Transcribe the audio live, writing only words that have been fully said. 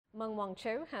Meng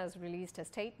Wanzhou has released a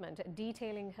statement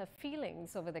detailing her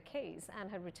feelings over the case and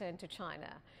her return to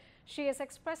China. She has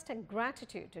expressed her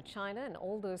gratitude to China and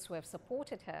all those who have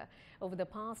supported her over the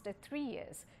past 3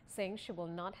 years, saying she will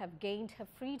not have gained her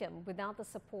freedom without the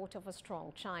support of a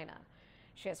strong China.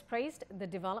 She has praised the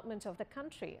development of the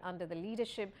country under the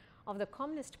leadership of the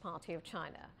Communist Party of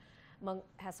China. Meng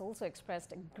has also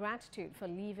expressed gratitude for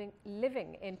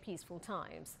living in peaceful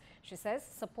times. She says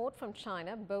support from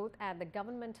China, both at the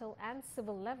governmental and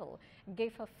civil level,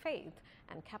 gave her faith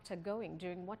and kept her going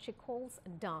during what she calls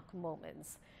dark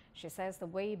moments. She says the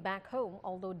way back home,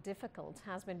 although difficult,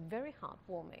 has been very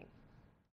heartwarming.